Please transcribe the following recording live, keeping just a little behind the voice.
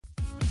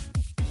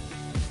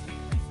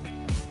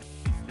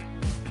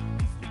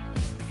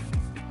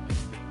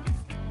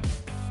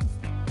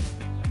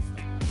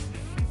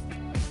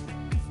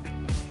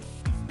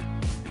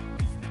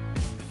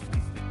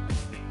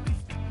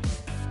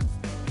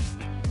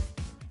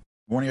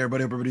Morning,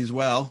 everybody. Hope everybody's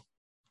well.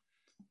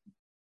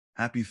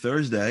 Happy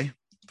Thursday.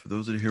 For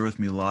those that are here with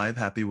me live,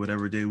 happy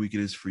whatever day week it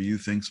is for you.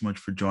 Thanks so much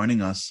for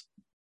joining us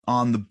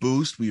on The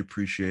Boost. We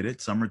appreciate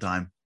it.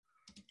 Summertime.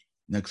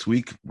 Next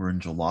week, we're in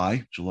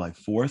July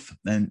 4th.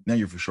 And now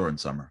you're for sure in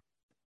summer.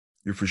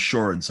 You're for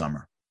sure in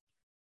summer.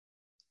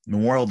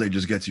 Memorial Day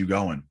just gets you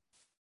going.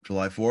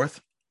 July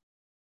 4th.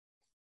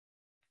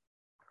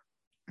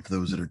 For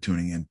those that are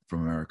tuning in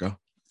from America,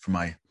 for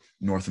my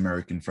North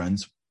American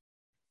friends,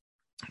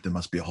 there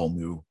must be a whole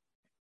new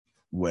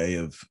way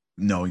of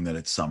knowing that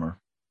it's summer.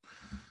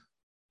 You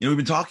know, we've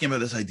been talking about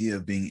this idea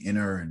of being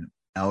inner and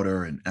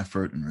outer and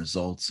effort and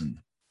results. And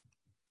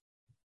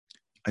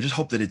I just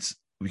hope that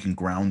we can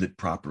ground it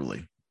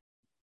properly.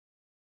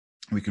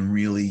 We can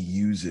really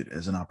use it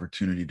as an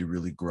opportunity to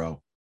really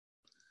grow.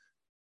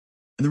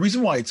 And the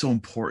reason why it's so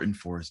important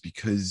for us is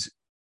because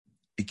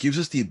it gives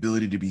us the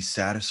ability to be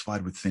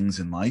satisfied with things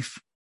in life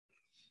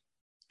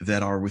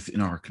that are within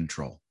our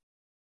control.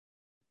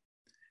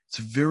 It's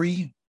a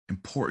very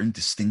important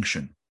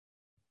distinction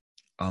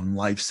on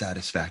life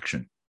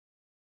satisfaction.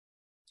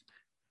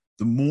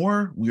 The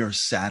more we are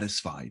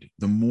satisfied,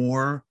 the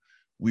more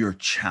we are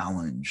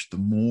challenged, the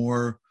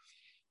more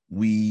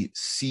we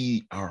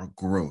see our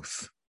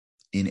growth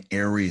in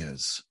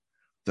areas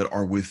that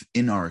are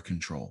within our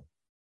control,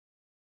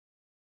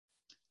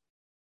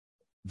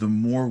 the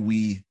more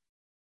we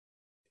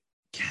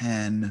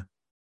can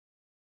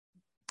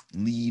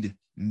lead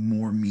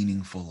more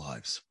meaningful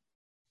lives.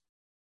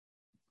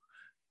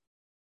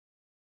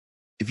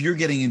 If you're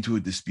getting into a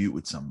dispute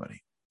with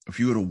somebody, if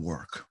you go to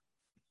work,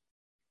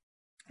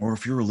 or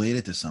if you're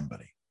related to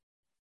somebody,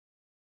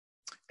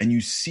 and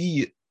you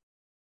see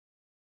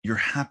your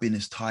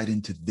happiness tied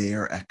into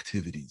their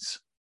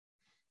activities,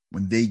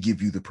 when they give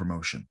you the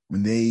promotion,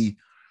 when they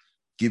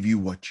give you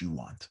what you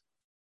want.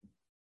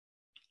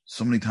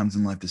 So many times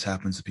in life, this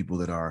happens to people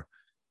that are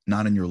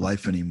not in your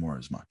life anymore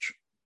as much.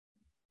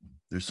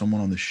 There's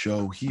someone on the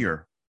show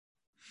here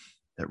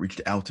that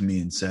reached out to me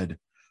and said,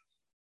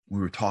 we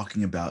were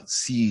talking about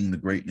seeing the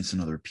greatness in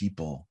other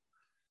people.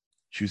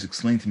 She was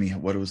explaining to me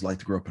what it was like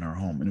to grow up in her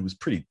home. And it was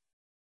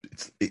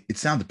it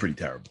sounded pretty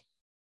terrible.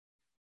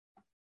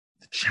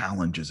 The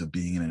challenges of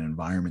being in an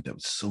environment that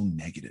was so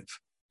negative.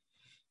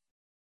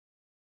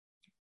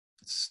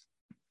 It's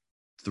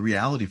the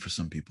reality for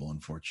some people,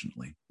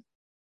 unfortunately.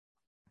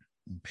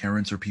 And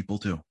parents are people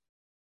too.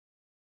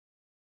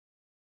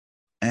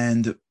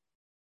 And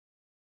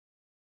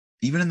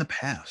even in the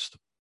past,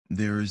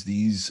 there's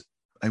these,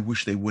 I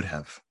wish they would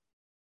have.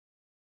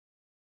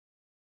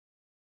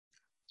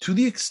 To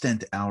the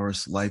extent our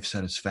life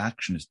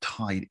satisfaction is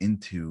tied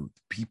into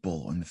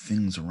people and the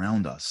things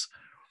around us,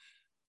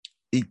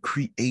 it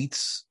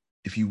creates,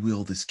 if you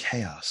will, this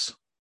chaos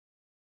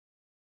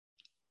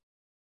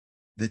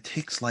that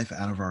takes life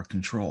out of our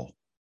control.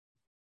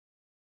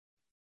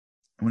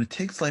 And when it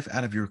takes life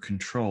out of your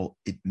control,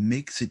 it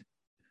makes it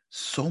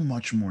so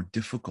much more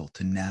difficult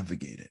to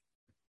navigate it.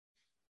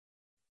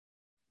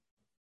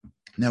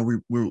 Now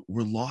we're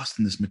lost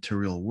in this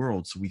material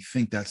world, so we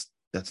think that's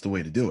the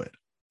way to do it.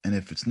 And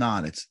if it's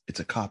not, it's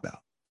a cop-out.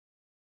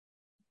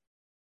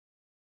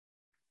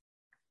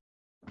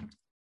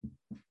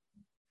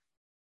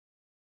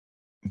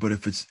 But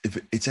if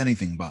it's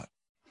anything but.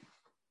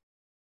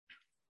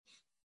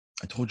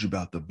 I told you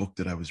about the book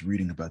that I was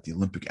reading about the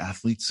Olympic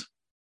athletes.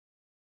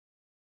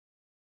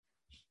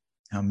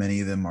 How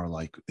many of them are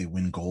like, they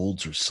win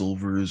golds or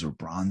silvers or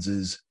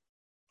bronzes,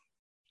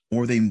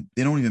 or they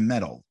don't even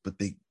medal, but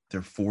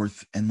they're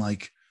fourth, and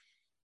like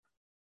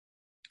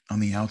on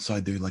the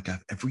outside, they're like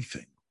have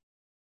everything.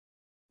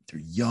 They're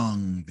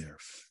young, they're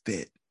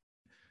fit.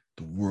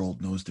 The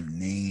world knows their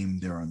name.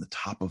 They're on the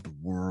top of the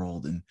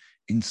world, and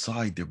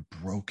inside they're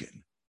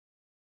broken.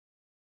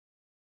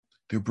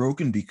 They're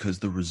broken because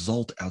the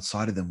result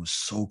outside of them was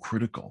so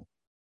critical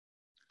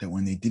that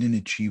when they didn't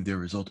achieve their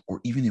result,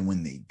 or even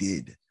when they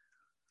did,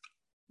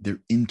 their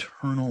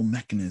internal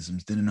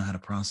mechanisms didn't know how to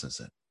process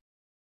it.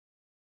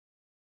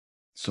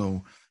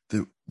 So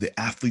the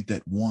athlete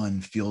that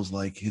won feels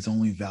like his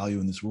only value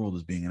in this world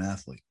is being an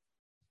athlete.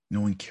 No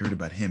one cared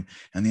about him.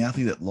 And the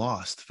athlete that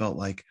lost felt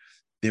like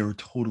they were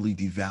totally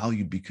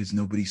devalued because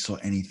nobody saw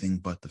anything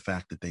but the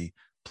fact that they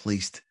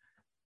placed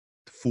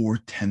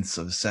 0.4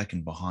 of a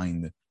second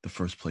behind the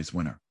first place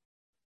winner.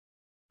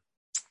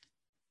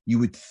 You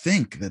would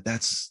think that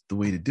that's the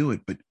way to do it,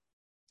 but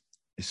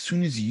as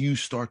soon as you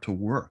start to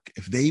work,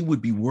 if they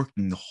would be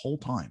working the whole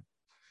time,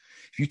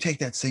 if you take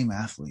that same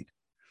athlete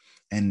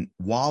and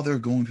while they're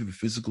going through the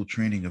physical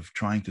training of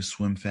trying to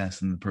swim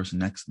faster than the person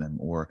next to them,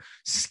 or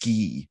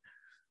ski,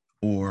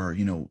 or,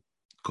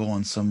 go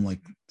on some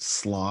like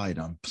slide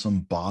on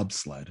some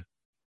bobsled,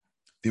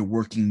 they're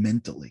working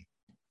mentally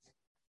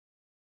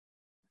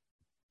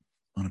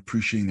on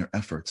appreciating their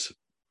efforts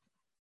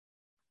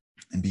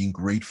and being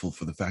grateful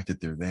for the fact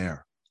that they're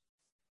there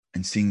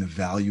and seeing the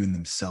value in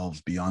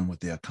themselves beyond what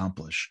they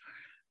accomplish.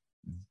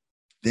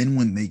 Then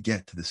when they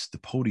get to the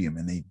podium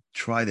and they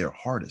try their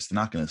hardest,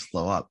 they're not going to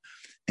slow up.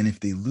 And if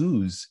they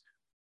lose,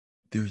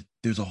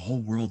 there's a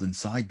whole world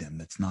inside them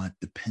that's not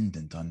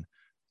dependent on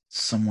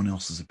someone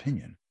else's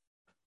opinion.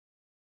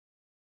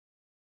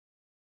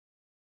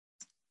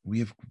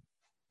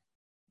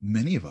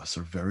 Many of us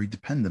are very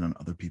dependent on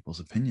other people's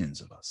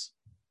opinions of us.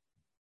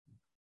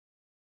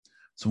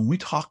 So when we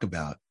talk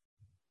about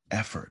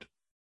effort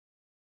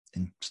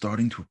and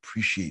starting to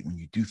appreciate when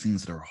you do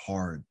things that are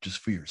hard just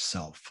for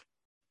yourself,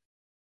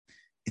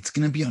 it's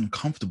going to be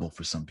uncomfortable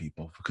for some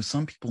people because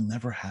some people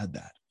never had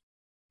that.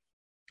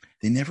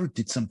 They never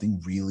did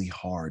something really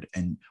hard,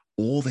 and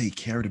all they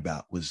cared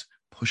about was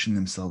pushing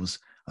themselves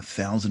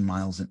 1,000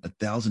 miles and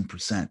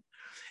 1,000%.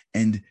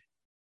 And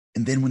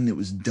then when it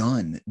was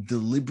done,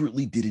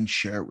 deliberately didn't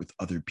share it with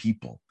other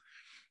people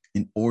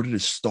in order to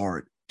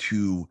start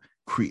to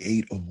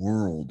create a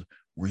world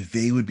where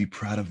they would be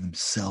proud of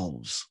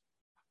themselves.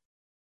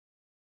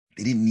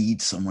 They didn't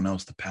need someone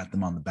else to pat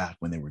them on the back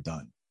when they were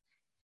done.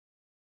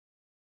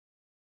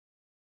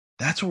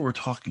 That's what we're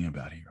talking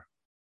about here.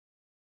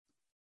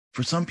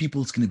 For some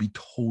people, it's going to be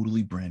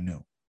totally brand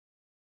new.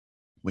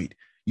 Wait,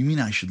 you mean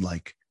I should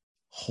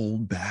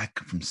hold back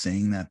from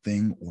saying that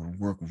thing or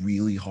work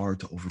really hard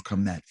to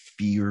overcome that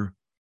fear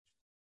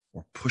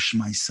or push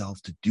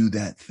myself to do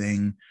that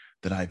thing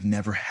that I've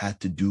never had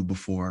to do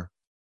before?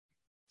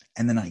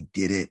 And then I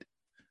did it.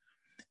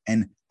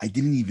 And I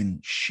didn't even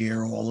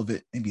share all of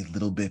it, maybe a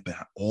little bit, but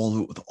all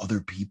of it with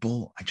other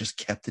people. I just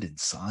kept it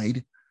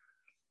inside.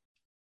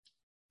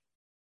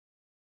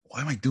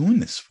 Why am I doing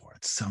this for?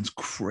 It sounds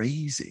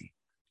crazy.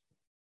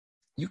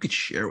 You could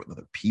share it with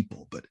other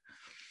people, but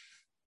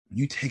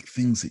you take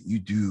things that you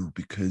do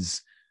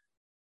because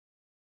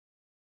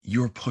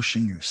you're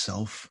pushing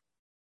yourself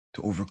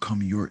to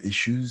overcome your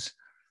issues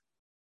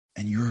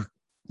and you're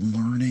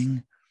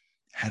learning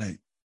how to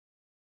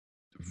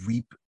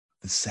reap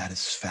the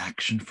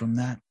satisfaction from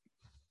that.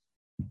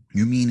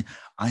 You mean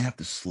I have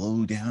to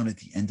slow down at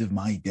the end of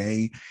my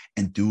day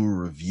and do a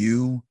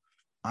review?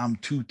 I'm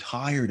too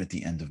tired at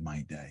the end of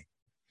my day.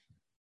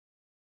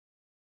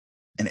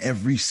 And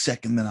every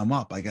second that I'm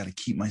up, I got to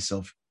keep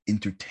myself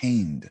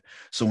entertained.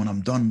 So when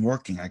I'm done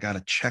working, I got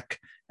to check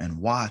and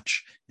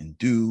watch and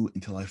do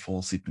until I fall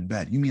asleep in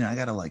bed. You mean I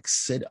got to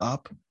sit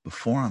up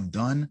before I'm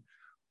done?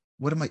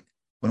 What am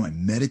I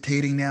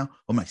meditating now?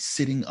 Am I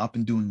sitting up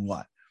and doing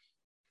what?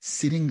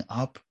 Sitting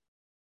up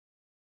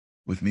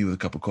with me with a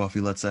cup of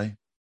coffee, let's say,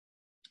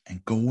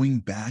 and going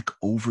back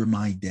over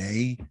my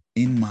day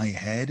in my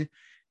head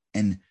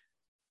and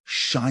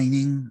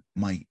shining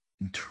my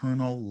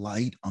internal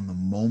light on the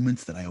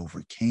moments that I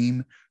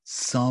overcame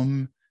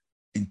some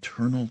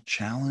internal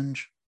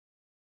challenge.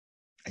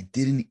 I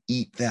didn't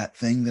eat that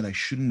thing that I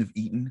shouldn't have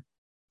eaten,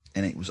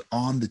 and it was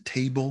on the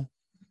table.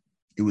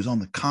 It was on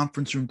the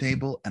conference room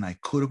table, and I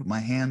could have put my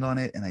hand on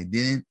it, and I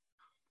didn't.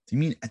 Do you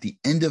mean at the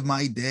end of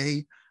my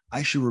day,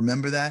 I should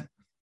remember that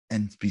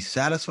and be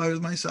satisfied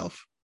with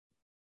myself?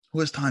 Who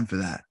has time for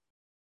that?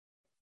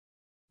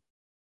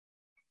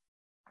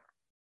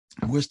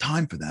 Who has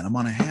time for that? I'm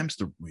on a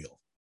hamster wheel.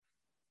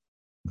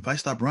 If I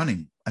stop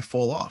running, I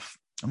fall off.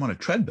 I'm on a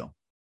treadmill.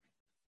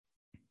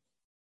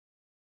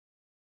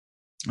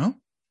 No?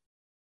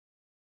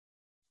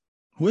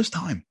 Who has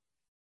time?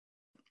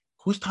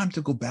 Who has time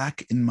to go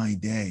back in my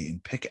day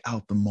and pick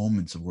out the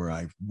moments of where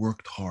I've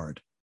worked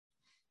hard?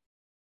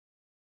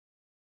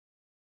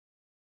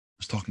 I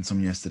was talking to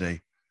someone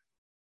yesterday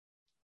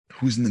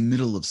who's in the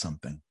middle of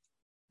something.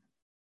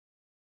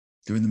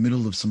 They're in the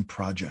middle of some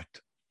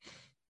project.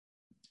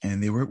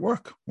 And they were at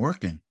work,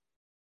 working.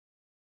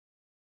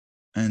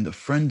 And a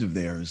friend of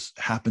theirs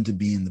happened to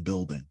be in the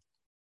building.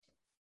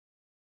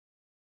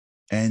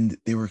 And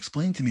they were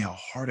explaining to me how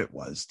hard it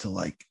was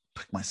to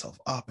pick myself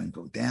up and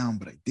go down,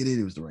 but I did it.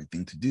 It was the right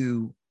thing to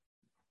do.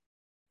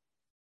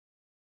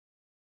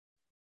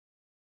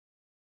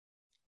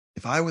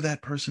 If I were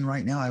that person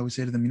right now, I would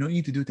say to them, you know what you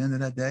need to do at the end of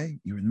that day?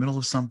 You're in the middle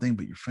of something,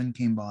 but your friend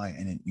came by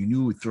and you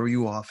knew it would throw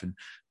you off and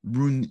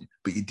ruin,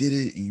 but you did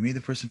it and you made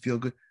the person feel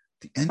good.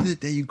 At the end of the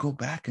day, you go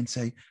back and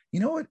say, you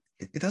know what?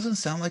 It doesn't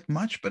sound like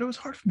much, but it was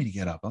hard for me to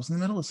get up. I was in the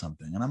middle of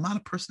something and I'm not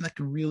a person that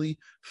can really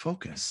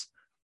focus.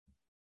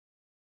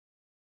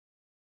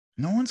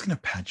 No one's going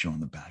to pat you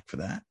on the back for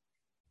that.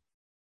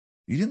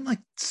 You didn't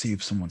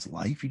save someone's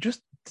life. You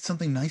just did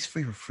something nice for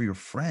your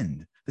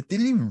friend that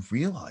didn't even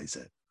realize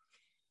it.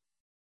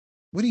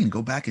 What are you going to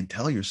go back and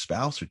tell your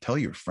spouse or tell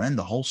your friend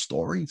the whole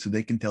story so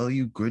they can tell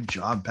you, good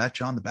job, pat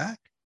you on the back?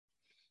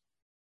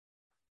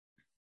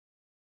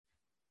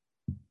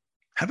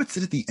 How about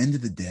sit at the end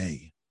of the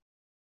day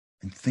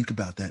and think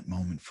about that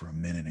moment for a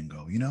minute and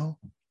go,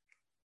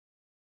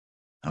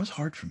 that was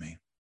hard for me.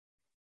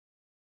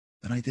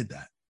 Then I did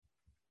that.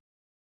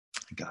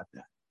 I got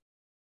that.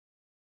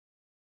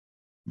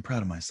 I'm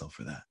proud of myself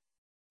for that.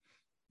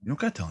 You don't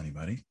got to tell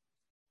anybody.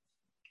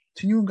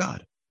 It's you and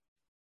God.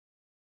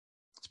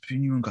 It's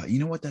between you and God. You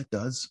know what that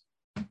does?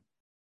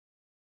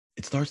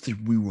 It starts to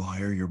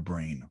rewire your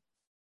brain.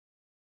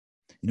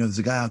 There's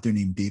a guy out there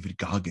named David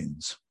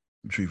Goggins.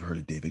 I'm sure you've heard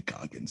of David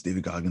Goggins.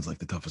 David Goggins is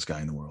the toughest guy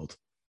in the world.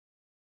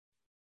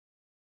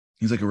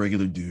 He's a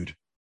regular dude.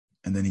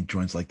 And then he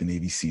joins the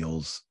Navy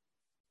SEALs.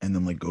 and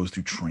then like goes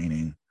through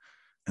training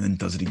and then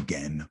does it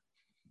again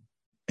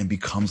and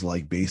becomes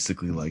like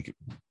basically like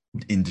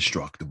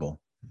indestructible.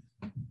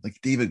 Like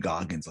David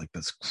Goggins like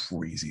does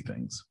crazy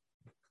things.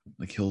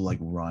 Like he'll like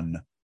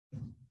run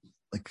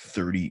like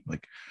 30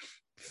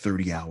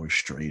 hours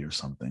straight or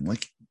something,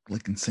 like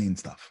insane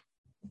stuff.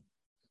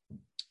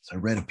 So I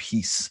read a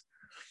piece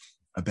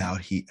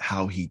about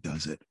how he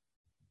does it.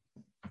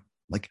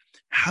 Like,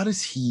 how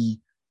does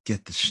he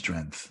get the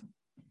strength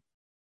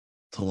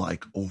to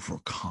like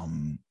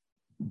overcome,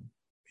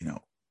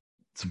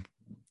 some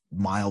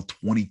mile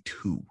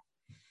 22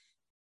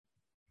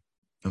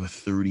 of a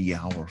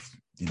 30-hour,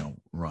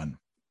 run?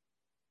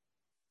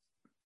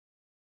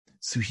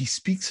 So he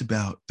speaks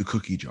about the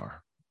cookie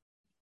jar.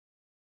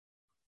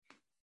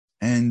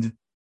 And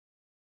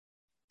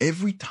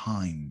every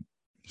time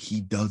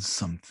he does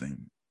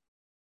something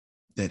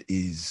that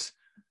is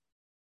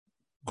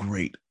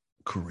great,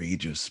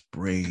 courageous,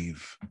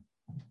 brave,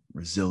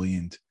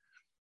 resilient,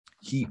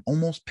 he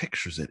almost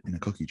pictures it in a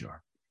cookie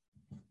jar.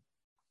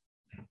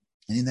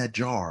 And in that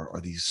jar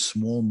are these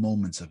small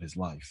moments of his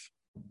life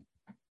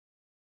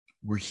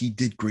where he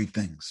did great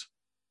things,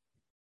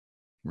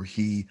 where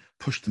he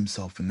pushed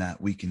himself in that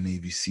week in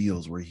Navy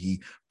SEALs, where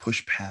he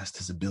pushed past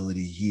his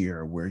ability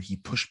here, where he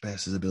pushed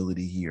past his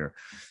ability here.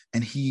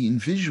 And he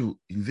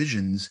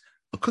envisions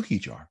a cookie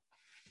jar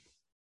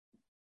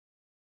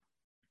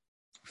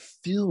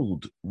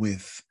filled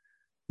with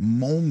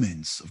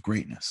moments of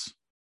greatness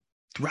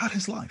throughout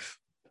his life.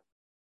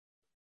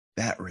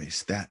 That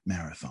race, that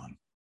marathon,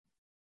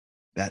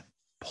 that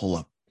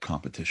pull-up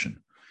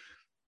competition.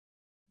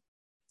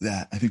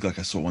 That, I think, like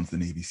I saw once the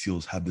Navy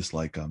SEALs have this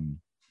like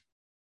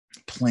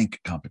plank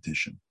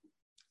competition.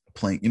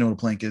 Plank, you know what a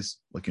plank is?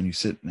 Like when you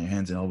sit in your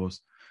hands and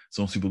elbows.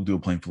 So most people do a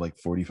plank for like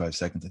 45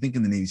 seconds. I think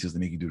in the Navy SEALs, they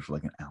make you do it for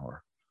like an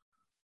hour.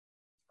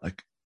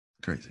 Like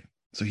crazy.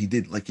 So he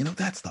did like,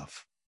 that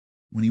stuff.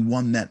 When he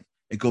won that,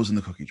 it goes in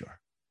the cookie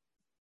jar.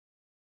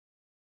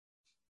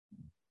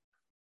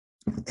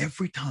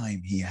 Every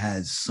time he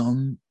has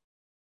some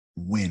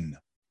win,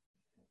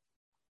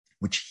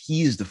 which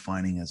he is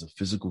defining as a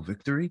physical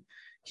victory,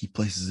 he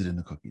places it in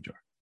the cookie jar.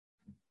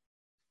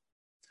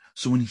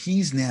 So when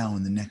he's now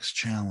in the next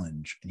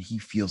challenge and he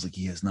feels like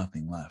he has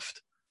nothing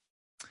left,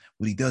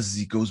 what he does is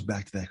he goes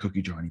back to that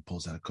cookie jar and he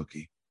pulls out a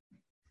cookie.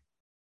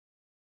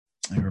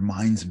 And he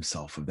reminds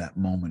himself of that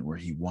moment where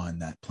he won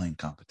that playing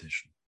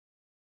competition.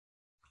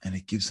 And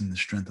it gives him the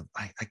strength of,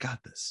 I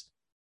got this.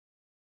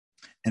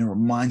 And it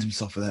reminds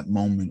himself of that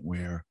moment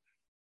where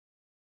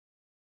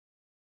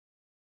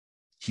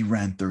he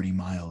ran 30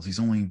 miles. He's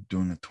only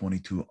doing a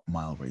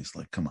 22-mile race.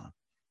 Like, come on.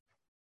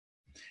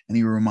 And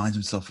he reminds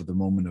himself of the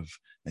moment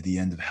at the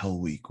end of Hell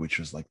Week, which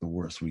was like the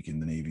worst week in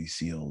the Navy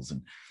SEALs.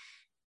 And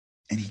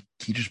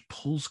he just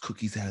pulls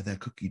cookies out of that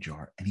cookie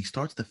jar and he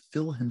starts to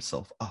fill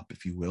himself up,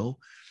 if you will,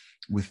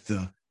 with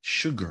the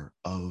sugar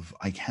of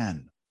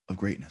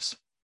greatness.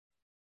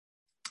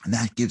 And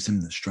that gives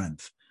him the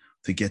strength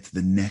to get to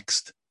the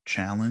next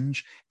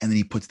challenge. And then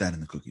he puts that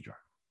in the cookie jar.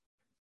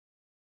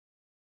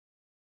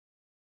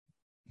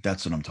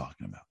 That's what I'm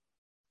talking about.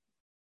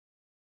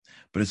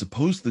 But as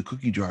opposed to the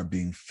cookie jar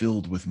being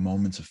filled with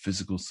moments of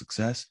physical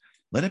success,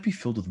 let it be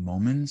filled with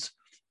moments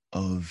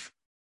of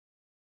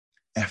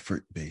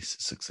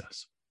effort-based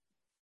success.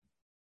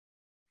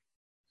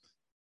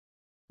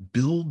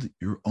 Build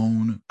your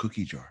own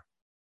cookie jar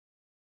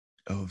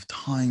of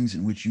times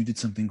in which you did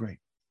something great.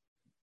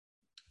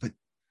 But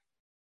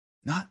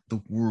not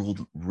the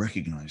world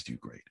recognized you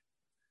great.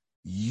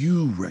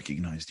 You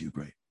recognized you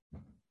great.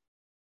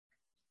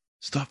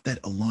 Stuff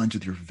that aligns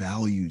with your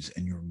values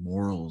and your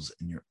morals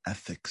and your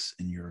ethics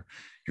and your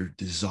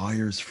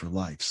desires for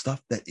life.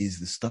 Stuff that is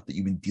the stuff that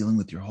you've been dealing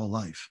with your whole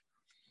life.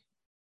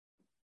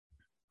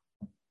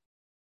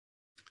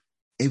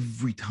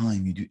 Every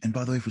time you do, and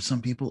by the way, for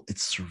some people,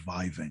 it's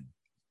surviving.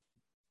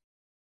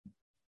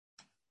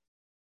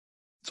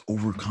 It's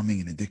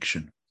overcoming an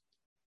addiction.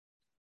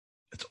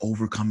 It's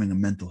overcoming a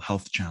mental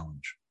health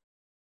challenge.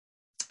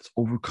 It's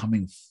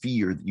overcoming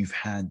fear that you've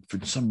had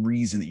for some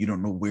reason that you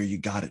don't know where you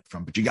got it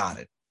from, but you got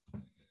it.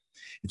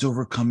 It's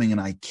overcoming an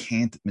I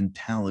can't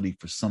mentality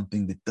for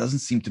something that doesn't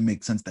seem to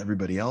make sense to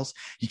everybody else.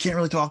 You can't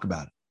really talk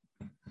about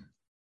it.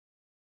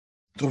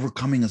 It's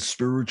overcoming a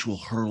spiritual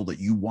hurdle that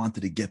you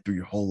wanted to get through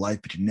your whole life,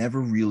 but you never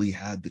really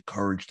had the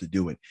courage to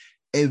do it.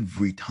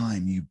 Every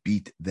time you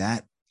beat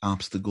that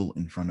obstacle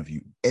in front of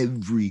you,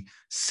 every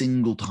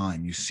single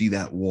time you see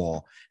that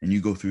wall and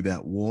you go through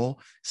that wall,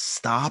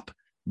 stop,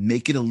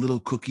 make it a little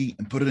cookie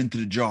and put it into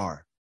the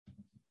jar.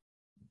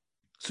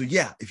 So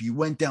yeah, if you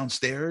went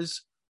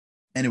downstairs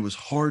and it was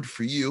hard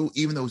for you,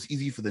 even though it was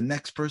easy for the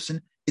next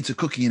person, it's a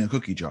cookie in a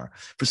cookie jar.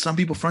 For some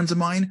people, friends of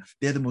mine,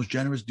 they're the most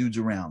generous dudes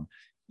around.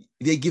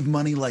 They give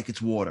money like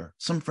it's water.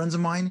 Some friends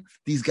of mine,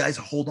 these guys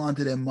hold on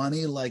to their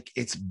money like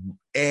it's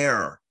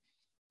air.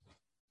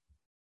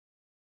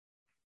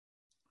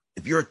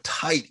 If you're a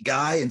tight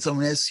guy and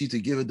someone asks you to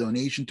give a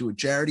donation to a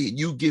charity and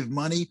you give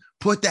money,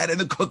 put that in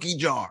the cookie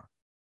jar.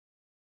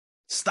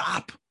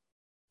 Stop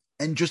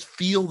and just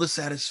feel the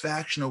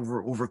satisfaction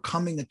over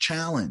overcoming a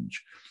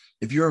challenge.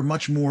 If you're a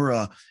much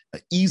more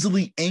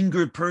easily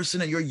angered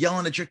person and you're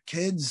yelling at your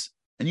kids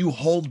and you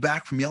hold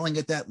back from yelling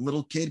at that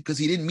little kid because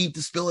he didn't mean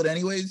to spill it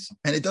anyways,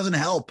 and it doesn't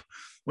help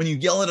when you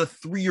yell at a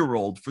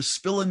 3-year-old for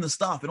spilling the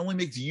stuff. It only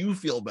makes you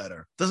feel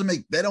better.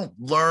 They don't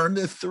learn.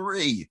 They're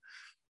 3.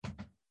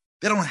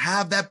 They don't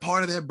have that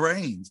part of their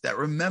brains that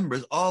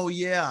remembers, oh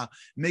yeah,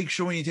 make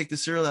sure when you take the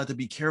cereal out to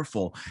be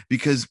careful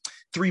because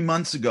 3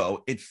 months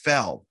ago it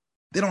fell.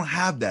 They don't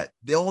have that.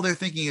 All they're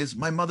thinking is,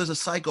 my mother's a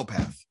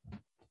psychopath.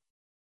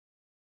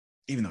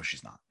 Even though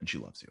she's not, and she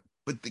loves you.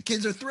 But the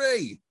kids are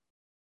 3.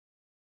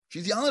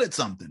 She's yelling at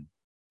something.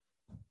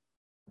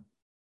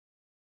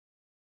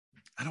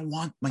 I don't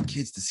want my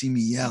kids to see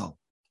me yell,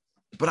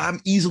 but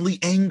I'm easily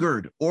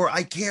angered, or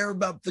I care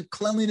about the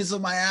cleanliness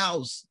of my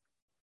house.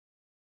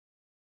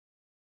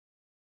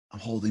 I'm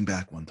holding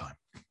back one time.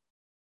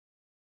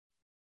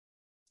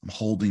 I'm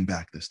holding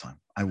back this time.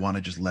 I want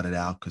to just let it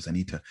out because I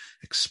need to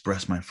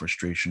express my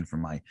frustration for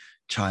my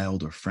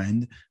child or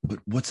friend. But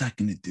what's that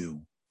going to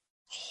do?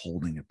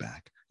 Holding it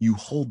back. You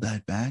hold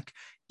that back,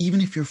 even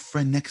if your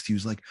friend next to you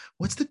is like,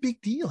 what's the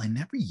big deal? I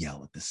never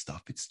yell at this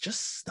stuff. It's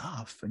just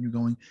stuff. And you're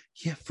going,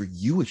 yeah, for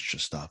you, it's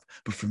just stuff.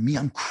 But for me,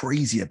 I'm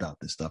crazy about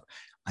this stuff.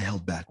 I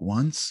held back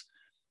once.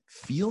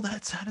 Feel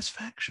that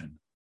satisfaction.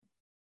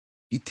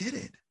 You did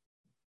it.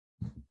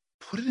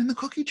 Put it in the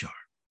cookie jar.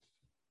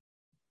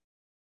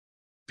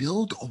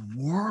 Build a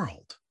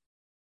world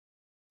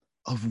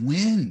of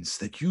wins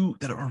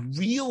that are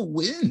real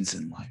wins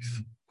in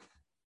life,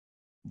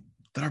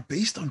 that are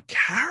based on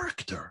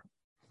character,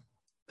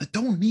 that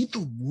don't need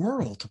the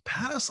world to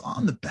pat us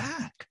on the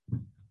back.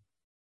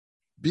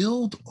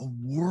 Build a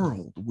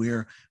world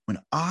where when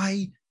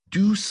I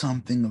do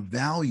something of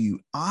value,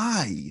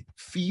 I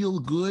feel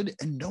good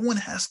and no one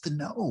has to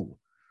know.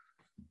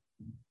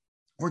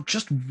 Or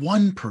just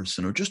one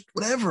person, or just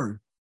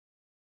whatever.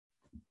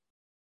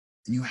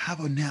 And you have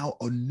now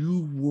a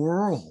new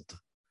world.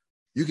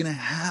 You're going to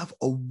have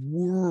a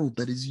world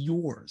that is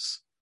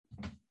yours.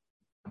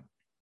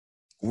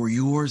 Or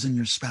yours and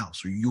your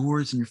spouse, or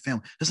yours and your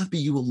family. It doesn't have to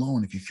be you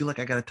alone. If you feel like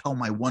I got to tell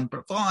my one,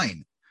 but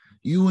fine.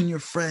 You and your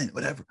friend,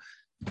 whatever.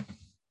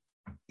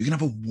 You're going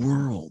to have a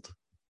world.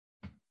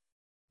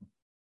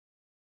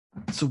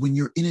 So when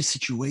you're in a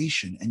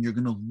situation and you're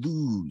going to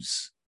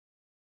lose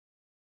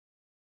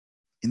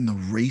in the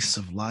race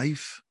of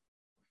life,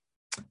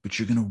 but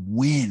you're going to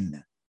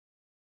win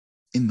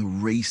in the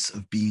race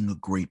of being a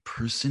great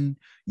person,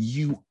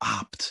 you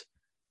opt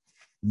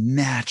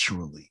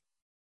naturally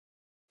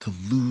to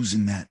lose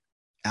in that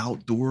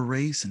outdoor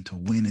race and to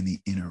win in the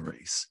inner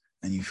race.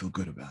 And you feel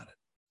good about it.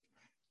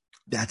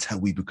 That's how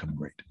we become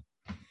great.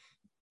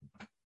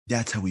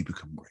 That's how we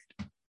become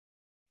great.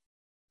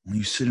 When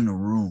you sit in a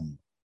room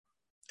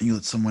and you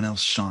let someone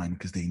else shine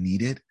because they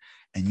need it,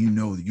 and you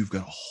know that you've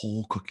got a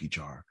whole cookie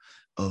jar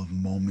of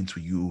moments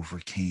where you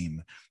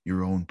overcame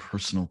your own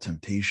personal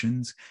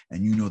temptations,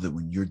 and you know that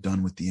when you're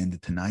done with the end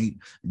of tonight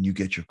and you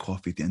get your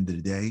coffee at the end of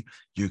the day,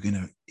 you're going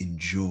to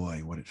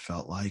enjoy what it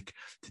felt like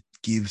to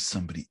give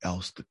somebody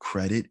else the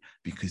credit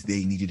because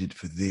they needed it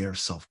for their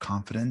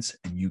self-confidence,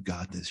 and you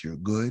got this, you're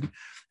good,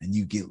 and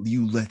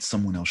you let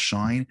someone else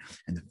shine,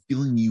 and the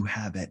feeling you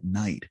have at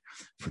night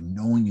for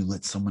knowing you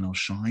let someone else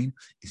shine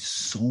is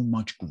so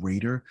much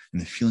greater than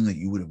the feeling that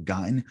you would have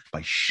gotten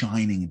by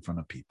shining in front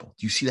of people.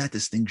 Do you see that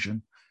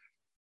distinction?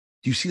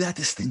 Do you see that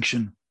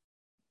distinction?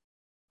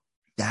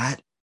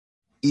 That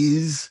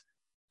is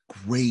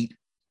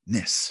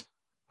greatness.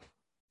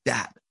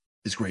 That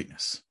is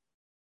greatness.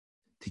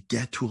 To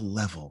get to a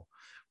level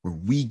where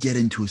we get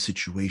into a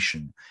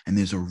situation and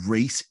there's a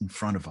race in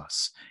front of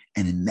us.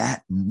 And in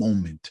that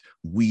moment,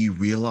 we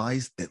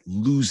realize that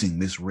losing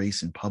this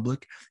race in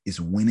public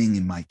is winning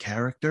in my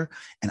character.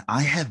 And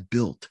I have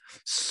built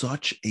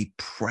such a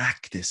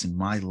practice in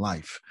my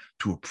life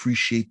to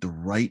appreciate the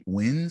right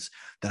wins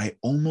that I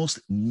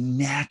almost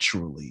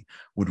naturally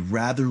would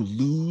rather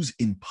lose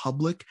in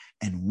public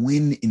and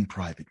win in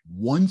private.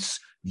 Once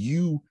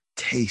you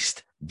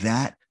taste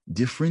that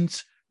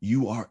difference,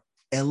 you are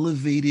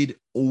elevated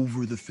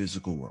over the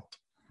physical world.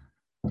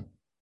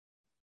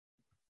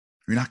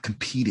 You're not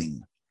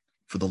competing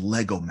for the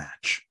Lego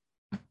match.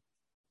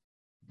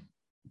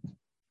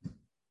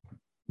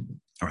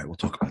 All right, we'll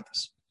talk about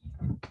this.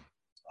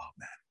 Oh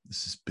man,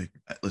 this is big.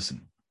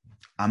 Listen,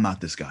 I'm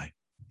not this guy.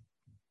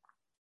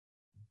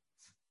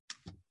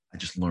 I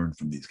just learned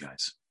from these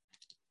guys.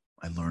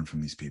 I learned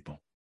from these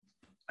people.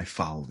 I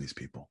follow these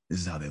people. This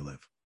is how they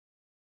live.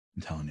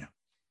 I'm telling you.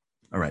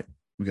 All right,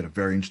 we got a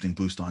very interesting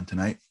boost on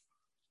tonight.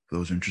 For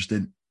those who are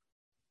interested, I'm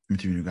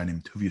interviewing a guy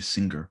named Tuvia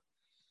Singer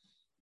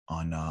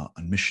on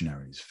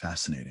missionaries.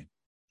 Fascinating.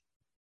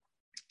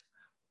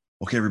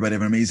 Okay, everybody,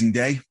 have an amazing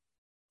day.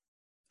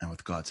 And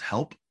with God's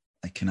help,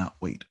 I cannot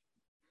wait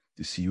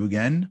to see you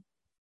again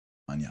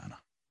mañana.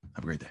 Have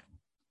a great day.